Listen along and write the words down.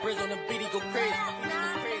the beat, he go crazy.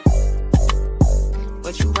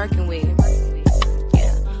 What you working with?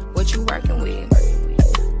 Yeah, what you working with?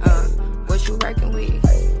 What you working with?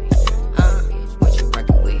 What you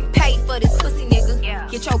working with? Pay for this pussy, nigga. Yeah.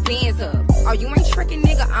 Get your bands up. Oh, you ain't tricking,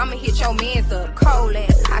 nigga? I'ma hit your mans up. Cold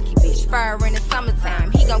ass, cocky bitch. Fire in the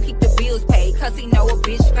summertime. He gon' keep the bills paid, cause he know a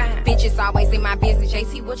bitch fine. Bitches always in my business.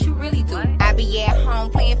 JC, what you really do? I be at home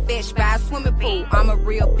playing fetch by a swimming pool. I'm a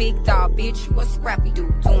real big dog, bitch. You a scrappy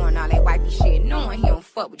dude. Doing all that wifey shit, knowing he don't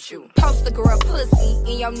fuck with you. Post a girl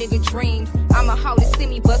pussy in your nigga dreams. I'ma hold it, send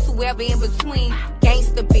me, bust whoever in between.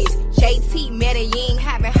 Gangsta bitch. JT Medellin.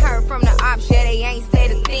 Haven't heard from the ops, yeah, they ain't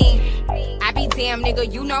said a thing. I be damn,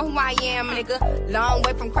 nigga, you know who I am, nigga. Long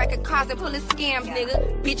way from cracking cars and pulling scams,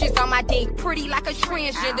 nigga. Bitches on my dick, pretty like a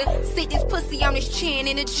transgender. Sit this pussy on his chin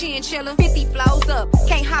in a chinchilla. 50 flows up,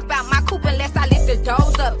 can't hop out my coupe unless I lift the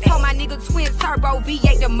doors up. Told my nigga twin turbo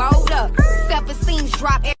V8 the motor. Self-esteem's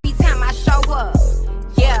drop every time I show up.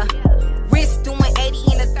 Yeah, wrist doing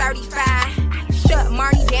 80 in a 35. Shut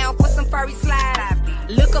Marnie down for some furry slides.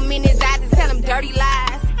 Look him in his eyes and tell him dirty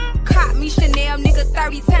lies. Caught me Chanel, nigga,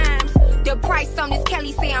 30 times. The price on this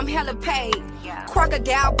Kelly say I'm hella paid.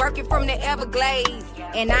 Crocodile Birkin from the Everglades.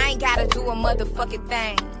 And I ain't gotta do a motherfucking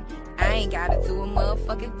thing. I ain't gotta do a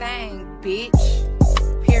motherfucking thing,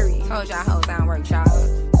 bitch. Period. Told y'all hoes I don't work jobs.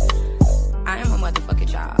 I am a motherfucking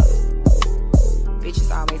job.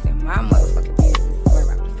 Bitches always in my motherfucking business. Worry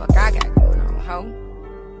about what the fuck I got going on, ho.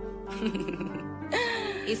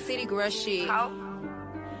 It's city girl shit.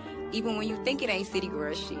 Even when you think it ain't city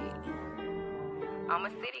girl shit. I'm a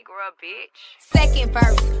city girl, bitch. Second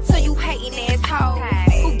verse, so you hating asshole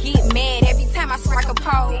who get mad every time I strike a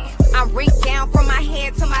pose. I'm rigged down from my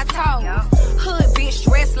head to my toes. Hood bitch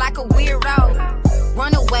dressed like a weirdo.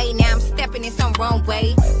 Run away, now I'm stepping in some wrong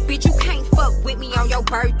way. Bitch, you can't fuck with me on your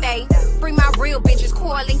birthday. Bring my real bitches,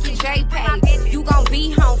 Core Lincoln J-Pay. You gon'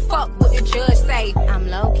 be home, fuck what the judge say. I'm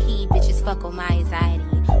low-key, bitches fuck with my anxiety.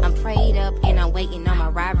 I'm prayed up and I'm waiting on my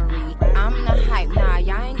rivalry.